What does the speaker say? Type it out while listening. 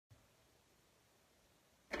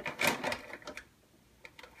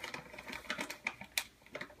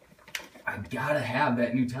gotta have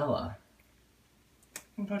that Nutella.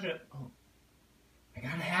 Don't touch it. Oh. I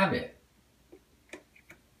gotta have it.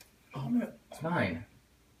 Oh, it's mine.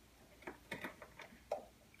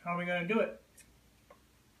 How are we gonna do it?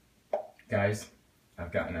 Guys,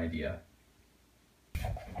 I've got an idea.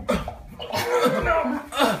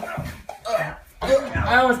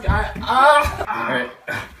 I almost got it. Alright.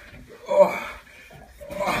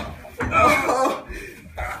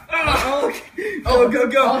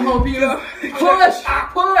 Go. I'll help you. Push!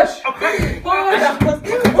 Push! Okay. Push!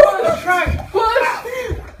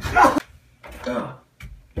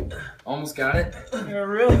 Almost got it. You're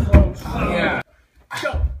really close. Yeah.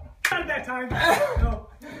 Go. Not that time. No.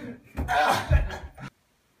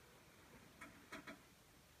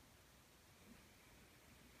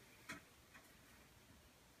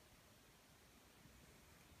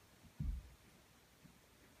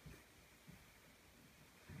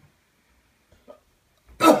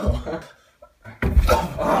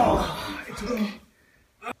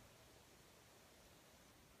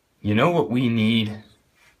 You know what we need?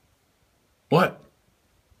 What?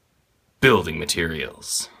 Building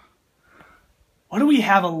materials. What do we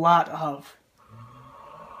have a lot of?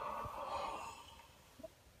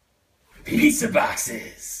 Pizza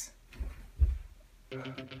boxes.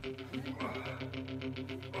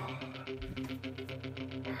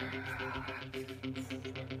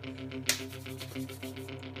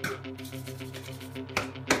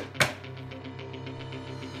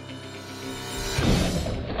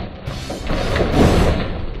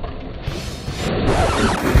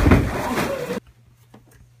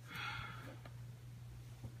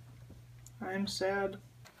 I'm sad.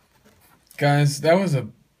 Guys, that was a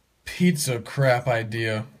pizza crap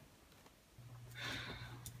idea.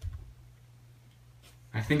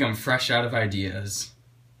 I think I'm fresh out of ideas.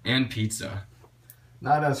 And pizza.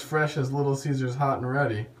 Not as fresh as Little Caesar's Hot and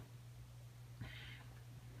Ready.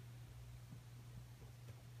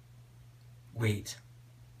 Wait.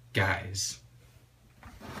 Guys.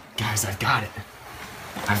 Guys, I've got it.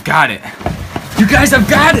 I've got it. You guys, I've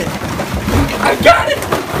got it! I've got it!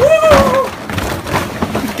 Woo!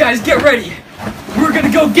 Guys, get ready! We're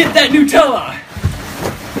gonna go get that Nutella!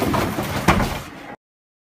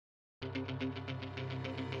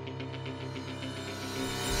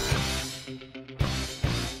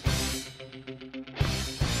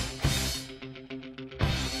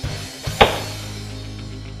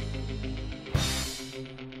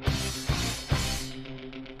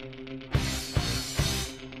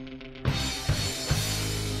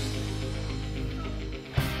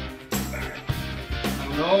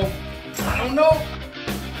 I don't know.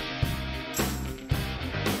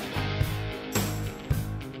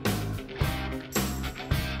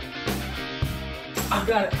 I've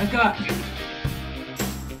got it.